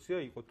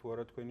ოპერაცია, იყო თუ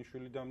არა თქვენი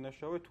შვილი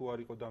დამნაშავე, თუ არ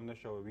იყო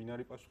დამნაშავე, ვინ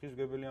არის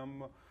პასუხისმგებელი ამ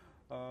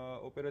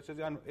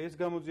ოპერაციაზე, ანუ ეს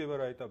გამოძიება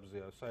რა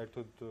ეტაპზეა,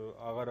 საერთოდ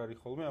აღარ არის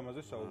ხოლმე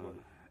ამაზე საუბარი.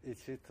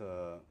 იცით,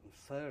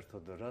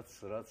 საერთოდ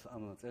რაც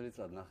ამ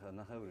წელიწად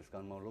ნახევრის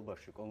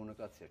განმავლობაში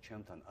კომუნიკაცია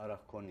ჩემთან არ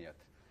ახონიათ.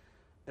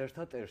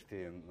 ერთადერთი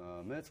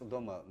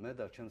მე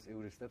და ჩემს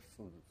იურისტებს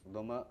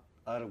წვდომა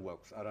არ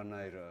გვაქვს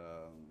არანაირ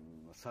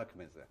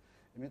საქმეზე.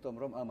 იმიტომ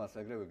რომ ამას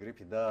ეგრევე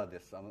გრიფი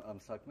დაადეს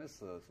ამ საქმეს,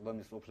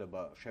 წვდომის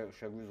უფლება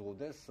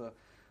შეგვიზღუდეს.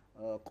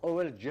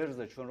 ყოველ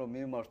ჯერზე ჩვენ რომ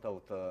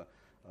მიმართავთ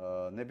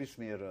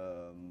ნებისმიერ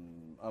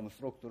ამ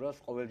სტრუქტურას,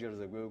 ყოველ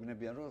ჯერზე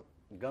გვეუბნებიან რომ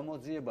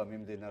გამოძიება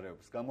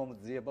მიმდინარეობს.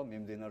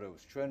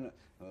 ჩვენ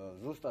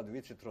ზუსტად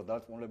ვიცით რომ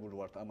დარწმუნებული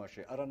ვართ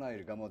ამაში,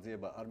 არანაირი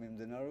გამოძიება არ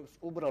მიმდინარეობს.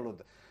 უბრალოდ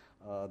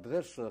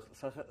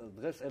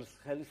დღეს ეს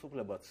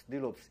ხელისუფლება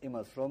ცდილობს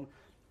იმას, რომ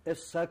ეს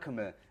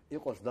საქმე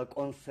იყოს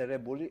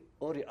დაკონსერვებული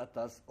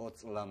 2020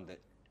 წლამდე,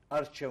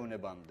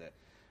 არჩევნებამდე.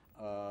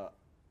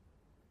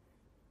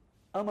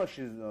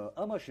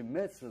 ამაში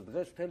მეც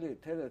დღეს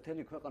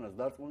მთელი ქვეყანას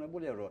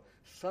დარწმუნებულია, რომ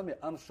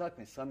ამ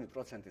საქმის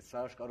 3%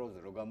 სააშკაროზე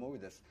რო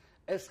გამოვიდეს,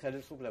 ეს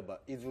ხელისუფლება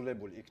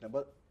იძულებული იქნება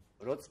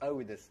რო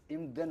წავიდეს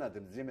იმდენად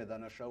მძიმე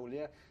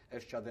დანაშაულია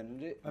ეს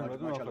ჩადენილი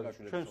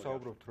მაჩალკაშვილის. ჩვენ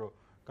საუბრობთ, რომ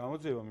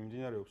გამოძიება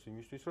მიმდინარეობს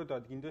იმისთვის, რომ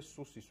დადგინდეს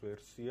სუსის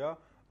ვერსია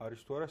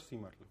არის თუ არა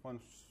სიმართლე. ხო, ანუ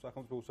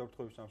სახელმწიფო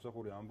უსაფრთხოების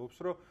სამსახური ამბობს,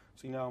 რომ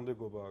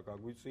წინააღმდეგობა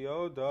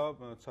გაგვიწიაო და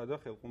ცადა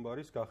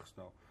ხელყუმბარის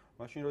გახსნაო.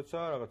 მაშინ როცა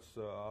რაღაც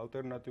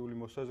ალტერნატიული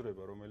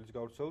მოსაზრება, რომელიც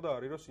გავრცელდა,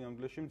 არის რომ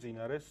სინამდვილეში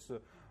მძინარეს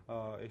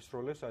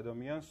ესროლეს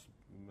ადამიანს,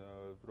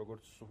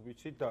 როგორც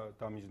ვიცით,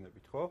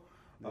 დამიზნებით, ხო?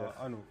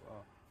 ანუ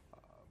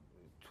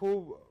თუ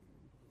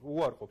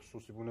უარყოფს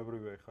სუსი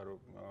ბუნებრივია ხარ რომ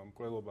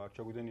მკვლელობა არ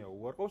ჩაგვიდენია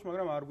უარყოფს,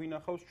 მაგრამ არ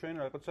გვინახავს ჩვენ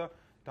რაღაცა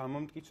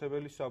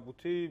დამამტკიცებელი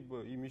საბუთი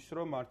იმის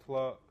რომ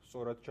მართლა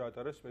სწორად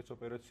ჩაატარეს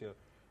სპეცოპერაცია.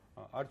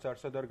 არც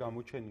არსად არ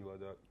გამოჩენილა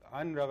და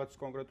ან რაღაც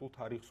კონკრეტულ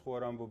თარიღს ხო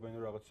არ ამბობენ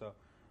რომ რაღაცა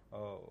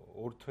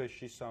 2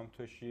 თვეში, 3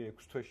 თვეში,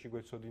 6 თვეში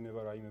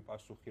გვეცოდინება რაიმე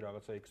პასუხი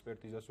რაღაცა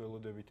ექსპერტიზას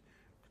ველოდებით.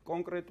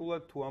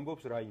 კონკრეტულად თუ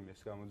ამბობს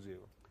რაიმეს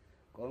გამოძიება.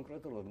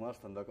 კონკრეტულად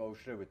მასთან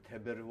დაკავშირებით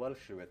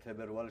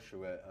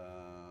თებერვალშივე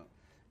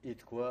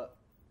ითქვა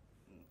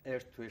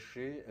 1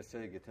 თვეში, ესე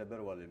იგი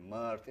თებერვალი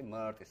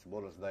მარტის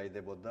ბოლოს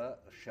დაიდებოდა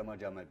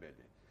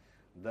შემაჯამებელი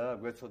და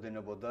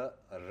გვეცოდინებოდა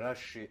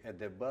რაში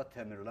ედება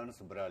თემირლანის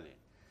ბრალი.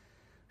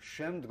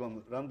 შემდგომ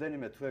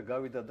რამდენიმე თვე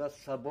გავიდა და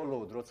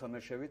საბოლოოდ როცა მე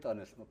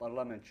შევიტანეს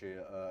პარლამენტში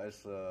ეს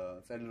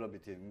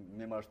წერილობითი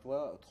მიმართვა,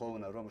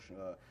 თხოვნა რომ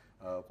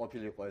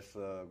ყოფილიყო ეს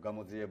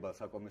გამოძიება,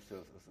 საკომისიო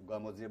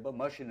გამოძიება,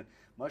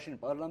 მაშინ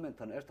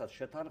პარლამენტთან ერთად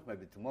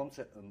შეთანხმებით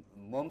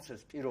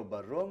მომცეს პირობა,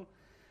 რომ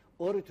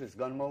 2 თვის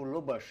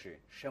განმავლობაში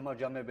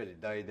შემაჯამებელი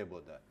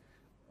დაიდებოდა.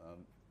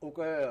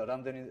 უკვე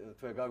რამდენი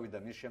თვე გავიდა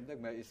მის შემდეგ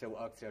მე ისევ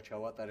აქცია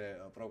ჩავატარე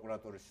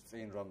პროკურატურის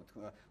წინ, რომ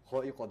ხო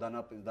იყო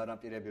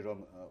დანაპირები, რომ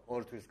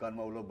 2 თვის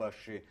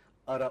განმავლობაში,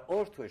 არა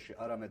 2 თვეში,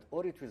 არამედ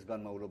 2 თვის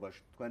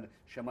განმავლობაში თქვენ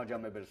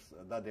შემაჯამებელს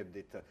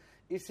დადებდით.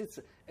 ისიც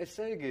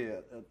ესე იგი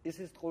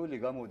ისიც ტყუილი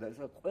გამოვიდა, ეს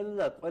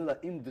ყველა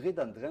იმ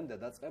დღიდან დღემდე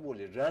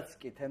დაწყებული, რაც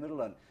კი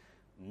თემირლან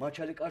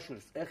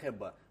მაჩალიკაშვილს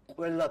ეხება,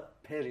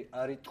 ყველაფერი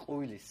არის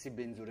ტყუილი,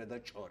 სიბინძურე და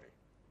ჭორი.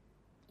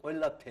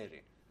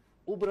 ყველაფერი.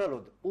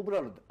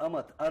 უბრალოდ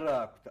ამათ არა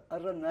აქვთ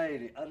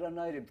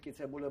არანაირი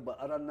მტკიცებულება,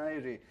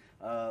 არანაირი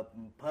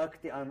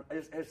ფაქტი, ან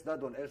ეს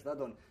დადონ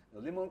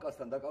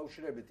ლიმონკასთან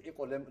დაკავშირებით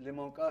იყო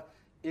ლიმონკა,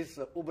 ის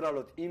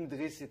უბრალოდ იმ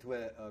დღისითვე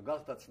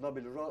გახდა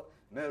ცნობილი, რომ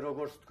მე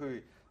როგორც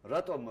თქვი,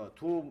 რატომ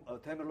თუ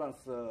თემირლანს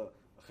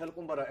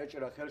ხელყუმბარა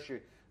ეჭირა ხელში,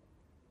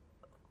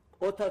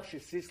 ოთახში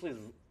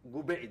სისხლის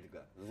გუბე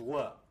იდგა,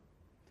 ზღვა.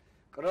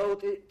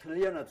 კრაუტი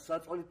თლიანად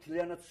საწოლი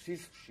თლიანად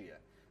სისხლშია.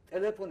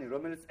 ტელეფონი,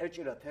 რომელიც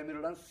ეჭირა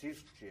თემირლანს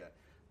სისხლშია.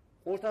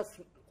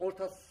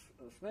 ყურთას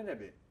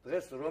სმენები,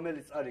 დღეს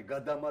რომელიც არის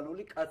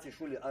გადამალული, კაცი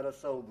შვილი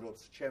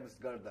არასაუბრობს ჩემს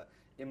გარდა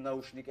იმ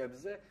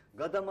ნაუშნიკებზე,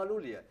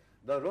 გადამალულია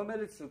და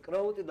რომელიც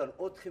კრაუტიდან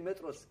 4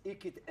 მეტროს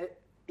იქით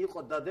იყო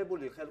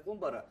დადებული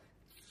ხელყუმბარა,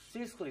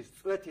 სისხლის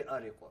წვეთი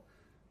არ იყო.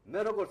 მე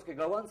როგორც კი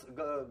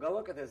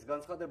გავაკეთე ეს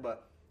განცხადება,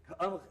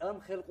 ამ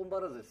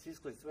ხელყუმბარაზე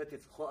სისხლის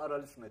წვეთიც ხო არ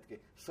არის მეთქი,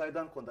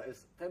 საიდან ქონდა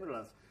ეს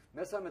თემირლანს,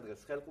 მესამე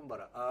დღეს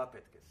ხელყუმბარა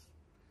ააფეთქეს.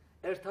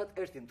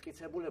 ერთად-ერთი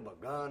მტკიცებულება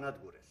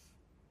გაანადგურეს.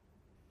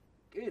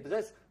 კი,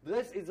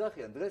 დღეს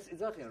იძახიან,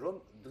 რომ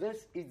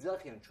დღეს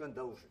იძახიან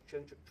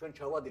ჩვენ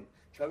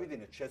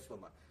ჩავიდინეთ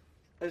შეცდომა.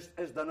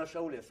 ეს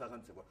დანაშაულია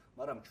სახელმწიფო,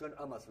 მაგრამ ჩვენ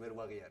ამას ვერ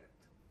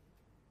ვაღიარებთ.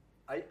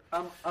 აი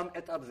ამ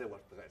ეტაპზე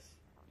ვართ დღეს.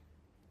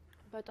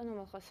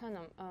 ბატონო, ახლა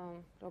სანამ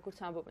როგორც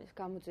ამბობენ,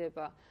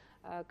 გამოძიება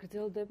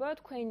გრძელდება,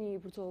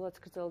 თქვენი ბრძოლაც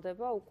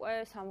გრძელდება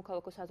უკვე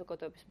სამოქალაქო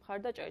საზოგადოების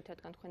მხარდაჭერით,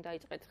 რადგან თქვენ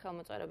დაიწყეთ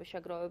ხელმოწერების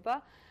შეგროვება.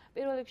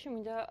 პირველ რიგში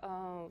მინდა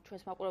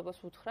ჩვენს მაყურებელს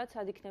უთხრათ,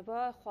 სად იქნება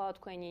ხვალ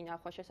თქვენი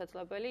ნახვა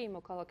შესაძლებელი იმ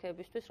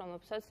მოქალაქეებისთვის,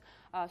 რომლებსაც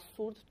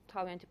სურთ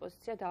თავიანთი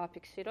პოზიცია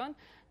დააფიქსირონ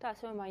და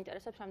ასევე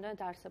მაინტერესებს,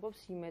 რამდენად არსებობს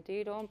იმედი,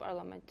 რომ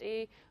პარლამენტი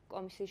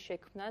კომისიის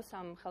შექმნას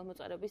ამ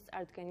ხელმოწერების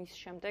წარდგენის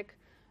შემდეგ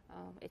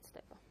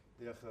ეცდება.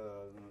 დიახ,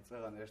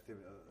 წეგან ერთი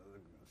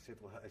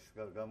სიტყვა ეს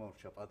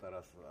გამორჩა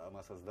პატარას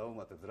ამასაც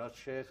დავუმატებ, რაც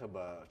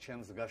შეეხება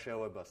ჩემს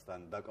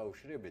გაშევებასთან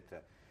დაკავშირებით,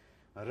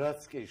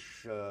 რაც კი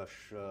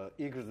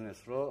იგრძნეს,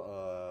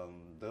 რომ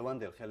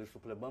დღევანდელ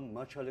ხელისუფლებამ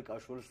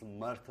მაჩალიკაშვილის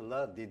მართლა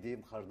დიდი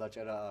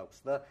მხარდაჭერა აქვს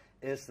და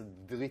ეს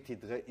დღითი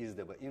დღე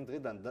იზრდება. იმ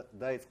დღიდან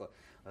დაიწყო,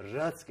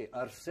 რაც კი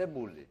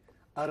არსებული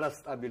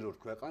არასტაბილურ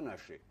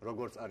ქვეყანაში,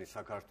 როგორც არის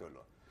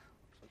საქართველო,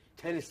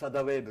 მთელი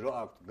სადავეები რო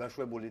აქვს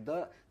გაშვებული და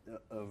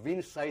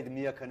ვინ საიდ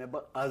მიაქნება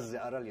აზზე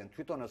არ არიან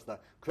თვითონაც და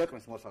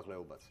ქვეყნის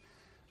მოსახლეობაც.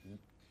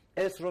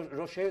 ეს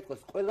რო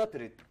შეიტყოს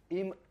ყველაფერი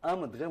ამ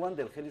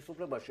დღევანდელ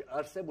ხელისუფლებაში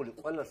არსებული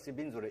ყველა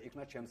სიბინძურე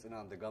იქნა ჩემს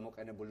წინააღმდეგ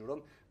გამოყენებული, რომ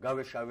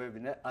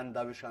გავეშავებინე, ან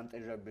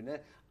დავეშანტაჟებინე,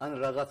 ან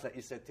რაღაცა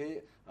ისეთი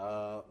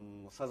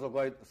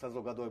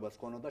საზოგადოებას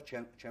ქონოდა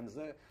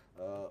ჩემზე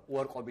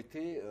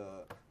უარყოფითი,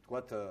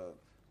 თქვათ,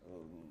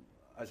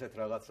 ასეთ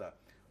რაღაცა.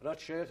 რაც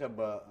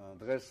შეეხება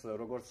დღეს,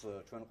 როგორც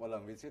ჩვენ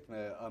ყველამ ვიცით,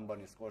 მე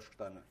ამბანის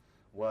კოშკთან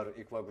ვარ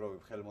იქ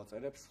ვაგროვებ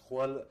ხელმოწერებს,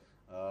 ხვალ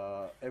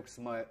 6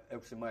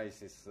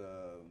 მაისის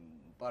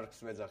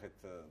პარკს ვეძახეთ,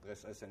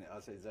 დღეს ესენი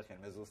ასე იძახიან,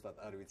 მე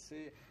ზუსტად არ ვიცი,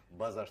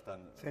 ბაზართან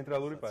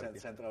ცენტრალური პარკი.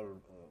 ცენტრალურ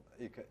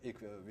იქ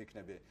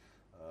ვიქნები,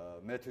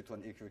 მე თვითონ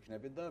იქ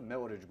ვიქნები და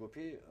მეორე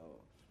ჯგუფი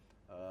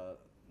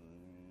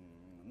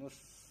ნუ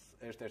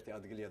ერთ-ერთი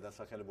ადგილია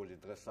დასახელებული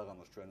დღეს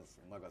საღამოს ჩვენ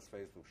მაგას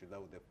Facebook-ში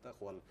დავუდებთ და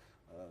ხვალ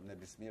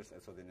ნებისმიერს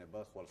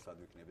ეცოდინება, ხვალ სად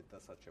ვიქნებით და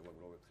სად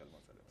შევაგროვებთ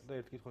ხელმოწერებს. და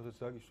ერთ კითხვასაც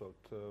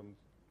დაგისვავთ,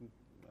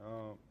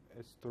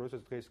 ეს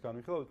დროსაც დღეს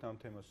განვიხილავთ ამ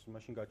თემას,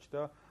 მაშინ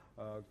გაჩნდა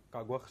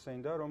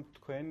გაგვახსენდა, რომ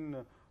თქვენ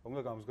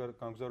უნდა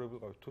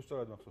გამგზავრებულიყავით თუ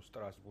სწორად მახსოვს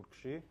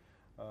სტრასბურგში,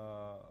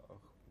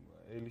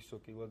 ელისო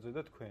კილაძე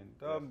და თქვენ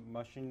და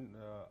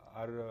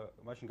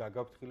მაშინ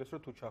გაგაფრთხილეს,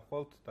 რომ თუ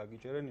ჩახვალთ,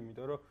 დაგიჭერენ,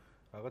 იმიტომ რომ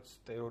რაღაც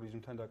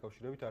ტერორიზმთან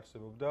დაკავშირებით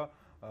არსებობდა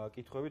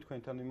კითხვები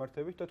თქვენთან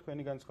მიმართებით და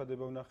თქვენი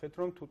განცხადება ვნახეთ,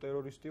 რომ თუ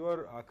ტერორისტი ვარ,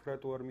 აქ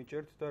რატო არ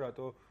მიჭერთ და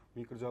რატო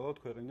მიკრძალავთ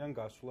ქვეყნიდან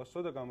გასვლასო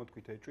და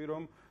გამოთქვით ეჭვი,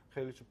 რომ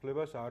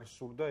ხელისუფლებას არ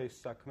სურდა ეს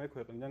საქმე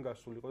ქვეყნიდან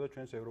გასულიყო და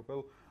ჩვენს ევროპელ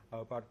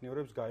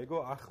პარტნიორებს გაიგო.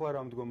 ახლა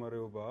რა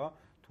მდგომარეობაა,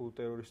 თუ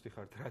ტერორისტი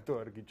ხართ, რატო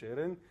არ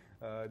გიჭერენ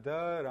და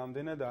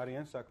რამდენად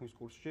არიან საქმის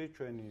კურსში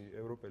ჩვენი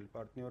ევროპელი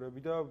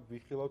პარტნიორები და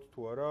ვიხილავთ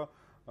თუ არა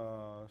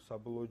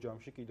საბოლოო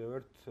ჯამში კიდევ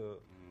ერთ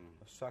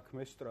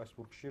საქმეს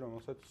სტრასბურგში,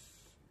 რომელსაც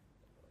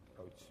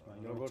რა ვიცი,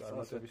 როგორც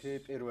ასეთი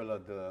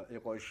პირველად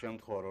იყო ის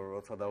შემთხვევა,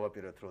 როცა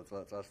დავაპირეთ, რომ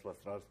წასვლა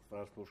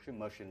სტრასბურგში,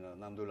 მაშინ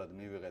ნამდვილად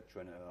მივიღეთ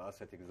ჩვენ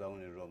ასეთი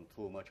გზავნილი, რომ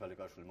თუ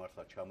მაჩალიკაშვილი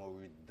მართლა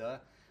ჩამოვიდა,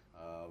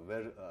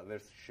 ვერ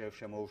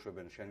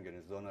შემოუშვებენ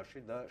შენგენის ზონაში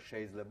და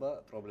შეიძლება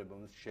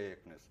პრობლემებს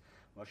შეექმნეს.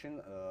 მაშინ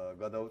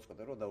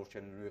გადავუწყვეტე, რომ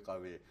დაურჩენილი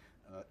ვიყავი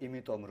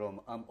იმიტომ რომ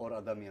ამ ორ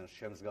ადამიანს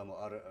შემს გამო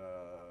არ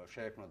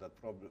შეექმნოდა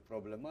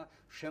პრობლემა,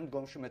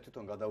 შემდგომში მე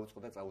თვითონ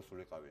გადავუწყვეტე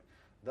წავუსულიყავი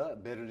და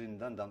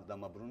ბერლინიდან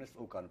დამაბრუნეს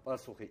უკან.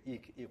 პასუხი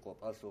იქ იყო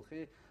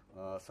პასუხი,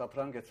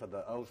 საფრანგეთსა და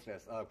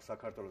აუსტრიას აქვს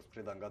საქართველოს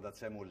მხრიდან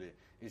გადაცემული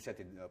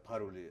ისეთი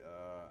ფარული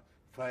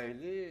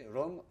ფაილი,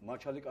 რომ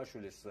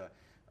მაჩალიკაშვილის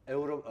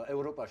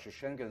ევროპაში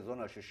შენგენ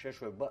ზონაში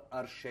შეშვება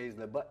არ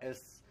შეიძლება,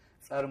 ეს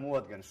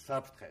წარმოადგენს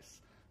საფრთხეს.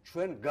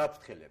 ჩვენ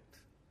გაფრთხილებთ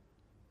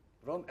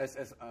რომ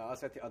ეს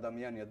ასეთი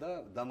ადამიანია და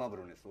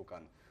დამაბრუნეს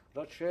უკან.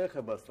 რაც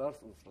შეეხება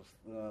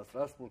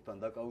სტრასბურგთან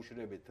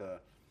დაკავშირებით,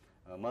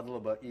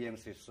 მადლობა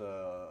EMC-ის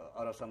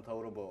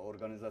არასამთავრობო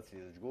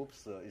ორგანიზაციის ჯგუფს,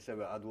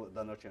 ისევე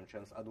დანარჩენ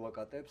ჩვენს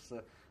ადვოკატებს,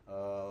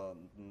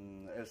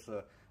 ეს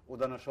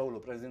უდანაშაულო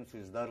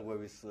პრეზუმციის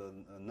დარღვევის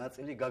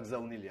ნაწილი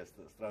გაგზავნილია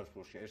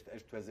სტრასბურგში.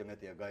 ერთ თვეზე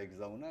მეტია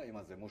გაიგზავნა,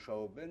 იმაზე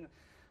მუშაობენ.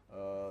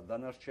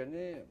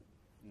 დანარჩენი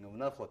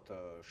ვნახოთ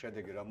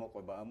შედეგი რა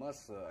მოყვება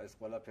ამას, ეს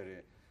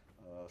ყველაფერი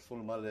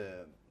სულ მალე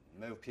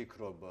მე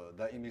ვფიქრობ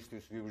და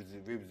იმისთვის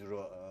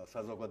ვიბრძრო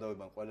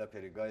საზოგადოებამ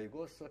ყველაფერი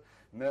გაიგოს.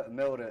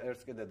 მეორე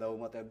ერთს კიდე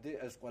დავუმატებდი,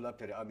 ეს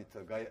ყველაფერი ამით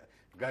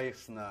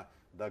გაიხსნა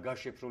და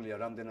გაშიფრულია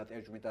რამდენად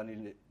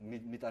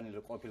ეჭვმიტანილი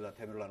ყოფილა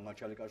თემურლან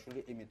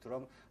მაჩალიკაშვილი, იმით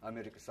რომ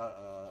ამერიკის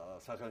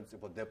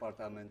სახელმწიფო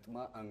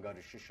დეპარტამენტმა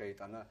ანგარიში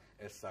შეიტანა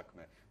ეს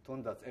საქმე.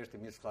 თუნდაც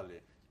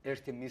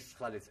ერთი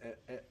მისხალიც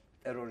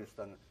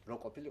ტერორისტთან რო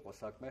ყოფილიყო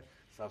საქმე,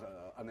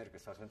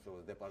 ამერიკის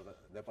სახელმწიფო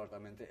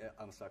დეპარტამენტი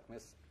ამ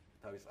საქმეს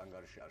თავის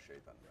ანგარიში არ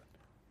შეიტანდა.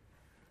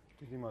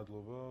 დიდი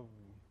მადლობა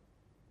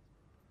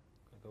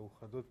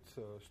გადაუხადოთ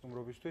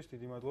სტუმრობისთვის,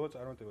 დიდი მადლობა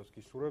წარმატებას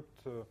გისურვებთ.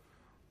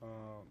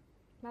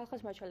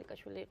 მალხაზ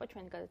მაჩალიკაშვილი იყო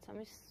ჩვენი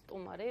გადაცემის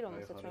სტუმარი,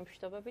 რომელსაც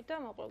ვემშვიდობებით და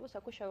მაყურებელს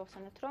აქვე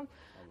შევახსენებთ, რომ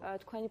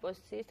თქვენი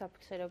პოზიციის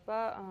დაფიქსირება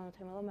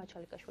თემურლან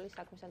მაჩალიკაშვილის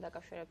საქმესთან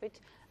დაკავშირებით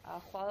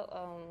ხვალ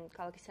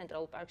ქალაქის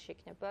ცენტრალურ პარკში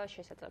იქნება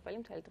შესაძლებელი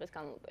მთელი დღის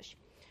განმავლობაში.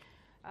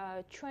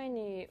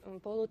 ჩვენი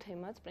ბოლო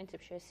თემაც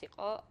პრინციპში ეს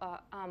იყო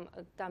ამ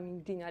და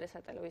მიმდინარე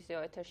სატელევიზიო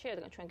ეთერში,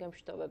 რადგან ჩვენ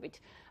გემშვიდობებით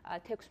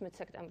 16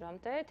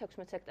 სექტემბრამდე,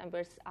 16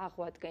 სექტემბერს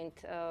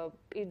აღვადგენთ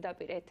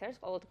პირდაპირ ეთერს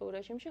ყოველდღიურ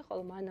რეჟიმში,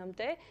 ხოლო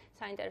მანამდე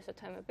საინტერესო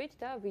თემებით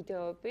და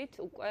ვიდეოებით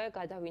უკვე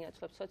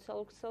გადავინაცვლებთ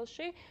სოციალურ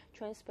ქსელში,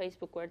 ჩვენს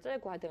Facebook გვერდზე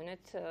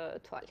გვადევნეთ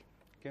თვალი.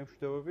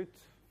 გემშვიდობებით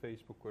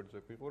Facebook გვერდზე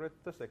ვიყურეთ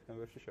და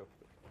სექტემბერში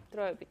შევხვდებით.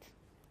 დროებით.